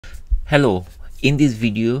Hello, in this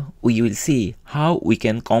video we will see how we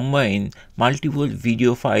can combine multiple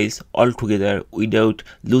video files all together without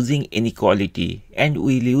losing any quality, and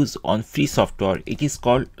we'll use on free software. It is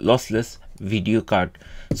called Lossless Video Cut.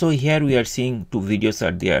 So here we are seeing two videos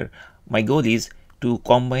are there. My goal is to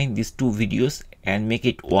combine these two videos and make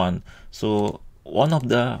it one. So one of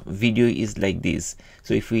the video is like this.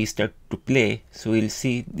 So if we start to play, so we'll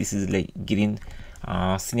see this is like green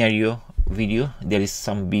scenario video. There is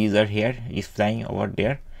some bees are here, is flying over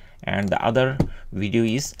there, and the other video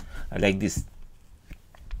is like this.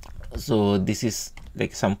 So this is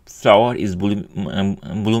like some flower is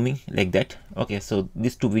blooming like that. Okay, so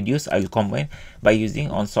these two videos I will combine by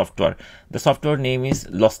using on software. The software name is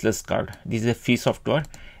LosslessCut. This is a free software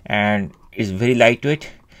and it's very lightweight,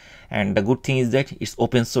 and the good thing is that it's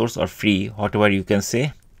open source or free, whatever you can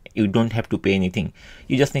say. You don't have to pay anything.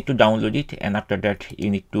 You just need to download it, and after that you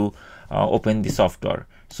need to open the software.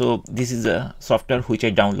 So this is a software which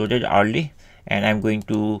I downloaded early, and I'm going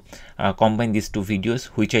to combine these two videos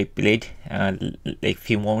which I played like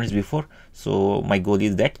few moments before. So my goal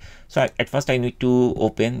is that, so at first I need to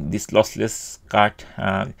open this LosslessCut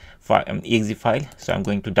exe file. So I'm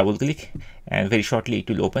going to double click, and very shortly it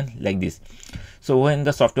will open like this. So when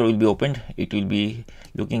the software will be opened, it will be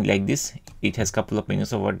looking like this. It has couple of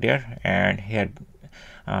menus over there, and here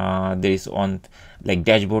there is on like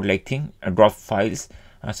dashboard like thing, drop files.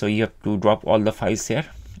 So you have to drop all the files here,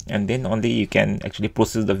 and then only you can actually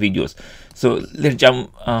process the videos. So let's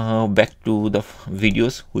jump back to the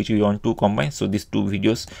videos which we want to combine. So these two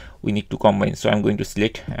videos we need to combine. So I'm going to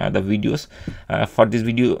select the videos. For this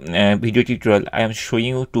video tutorial, I am showing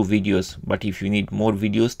you two videos, but if you need more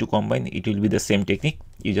videos to combine, it will be the same technique.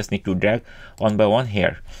 You just need to drag one by one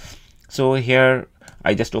here. So here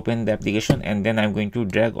I just open the application, and then I'm going to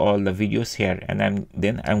drag all the videos here, and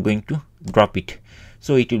I'm going to drop it.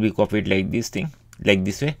 So it will be copied like this thing, like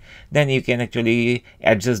this way. Then you can actually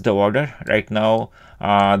adjust the order. Right now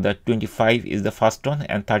the 25 is the first one,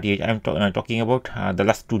 and 38 I'm talking about the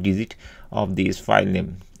last two digits of this file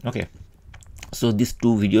name. Okay, so these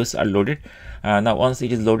two videos are loaded. Now once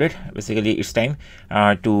it is loaded, basically it's time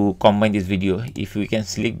to combine this video. If we can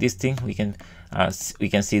select this thing, we can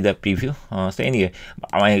see the preview. So anyway,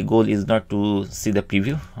 my goal is not to see the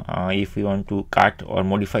preview. If we want to cut or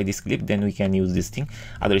modify this clip, then we can use this thing,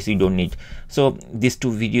 otherwise we don't need. So these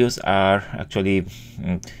two videos are actually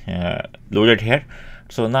loaded here.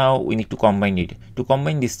 So now we need to combine it. To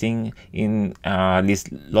combine this thing in this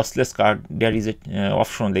LosslessCut, there is a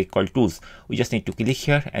option like called tools. We just need to click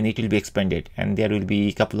here, and it will be expanded, and there will be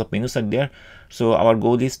a couple of menus are there. So our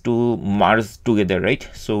goal is to merge together, right?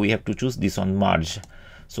 So we have to choose this on merge.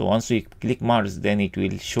 So once we click merge, then it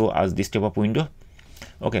will show us this type of window.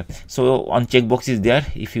 Okay, so on checkbox is there.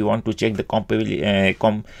 If you want to check the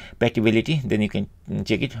compatibility, then you can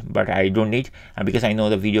check it, but I don't need because I know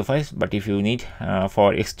the video files. But if you need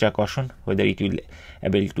for extra caution, whether it will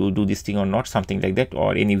able to do this thing or not, something like that,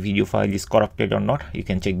 or any video file is corrupted or not, you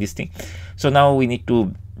can check this thing. So now we need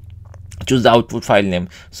to choose the output file name.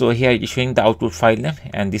 So here it is showing the output file name,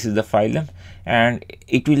 and this is the file name, and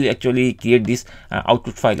it will actually create this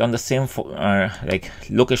output file on the same like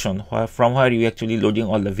location from where you actually loading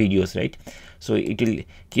all the videos, right? So it will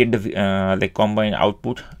create the like combined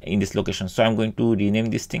output in this location. So I'm going to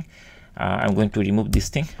rename this thing. I'm going to remove this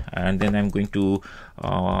thing, and then I'm going to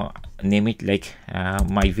name it like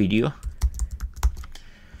my video.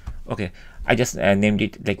 Okay, I just named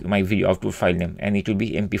it like my video output file name, and it will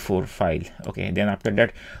be mp4 file. Okay, then after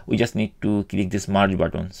that we just need to click this merge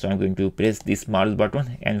button. So I'm going to press this merge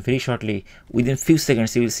button, and very shortly, within few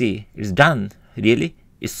seconds, you will see it's done. Really,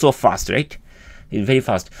 it's so fast, right? It's very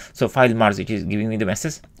fast. So file merge, it is giving me the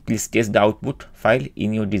message, please test the output file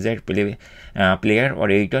in your desired player or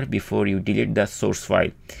editor before you delete the source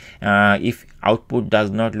file. If output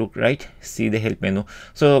does not look right, see the help menu.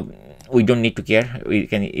 So we don't need to care, we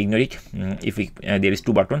can ignore it. If we there is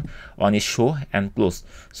two button, one is show and close.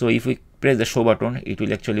 So if we press the show button, it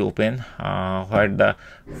will actually open where the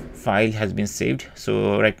file has been saved.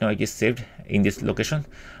 So right now it is saved in this location.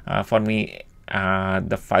 For me,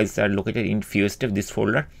 the files are located in FewSteps, this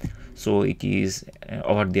folder. So it is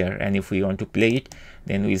over there, and if we want to play it,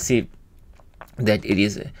 then we'll see that it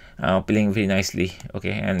is playing very nicely.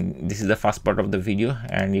 Okay, and this is the first part of the video,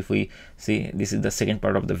 and if we see, this is the second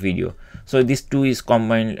part of the video. So these two is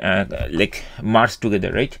combined like merged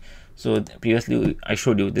together, right? So previously I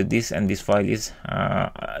showed you that this and this file is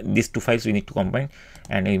these two files we need to combine,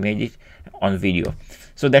 and we made it on video.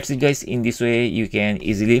 So that's it, guys. In this way you can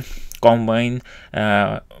easily combine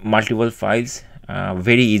multiple files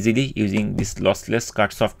very easily using this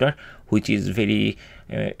LosslessCut software, which is very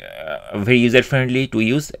user friendly to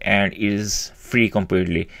use and is free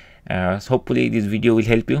completely. So hopefully this video will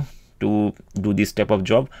help you to do this type of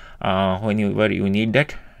job whenever you need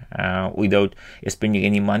that without spending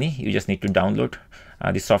any money. You just need to download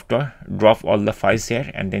the software, drop all the files here,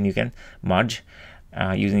 and then you can merge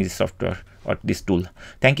using this software or this tool.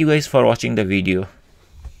 Thank you guys for watching the video.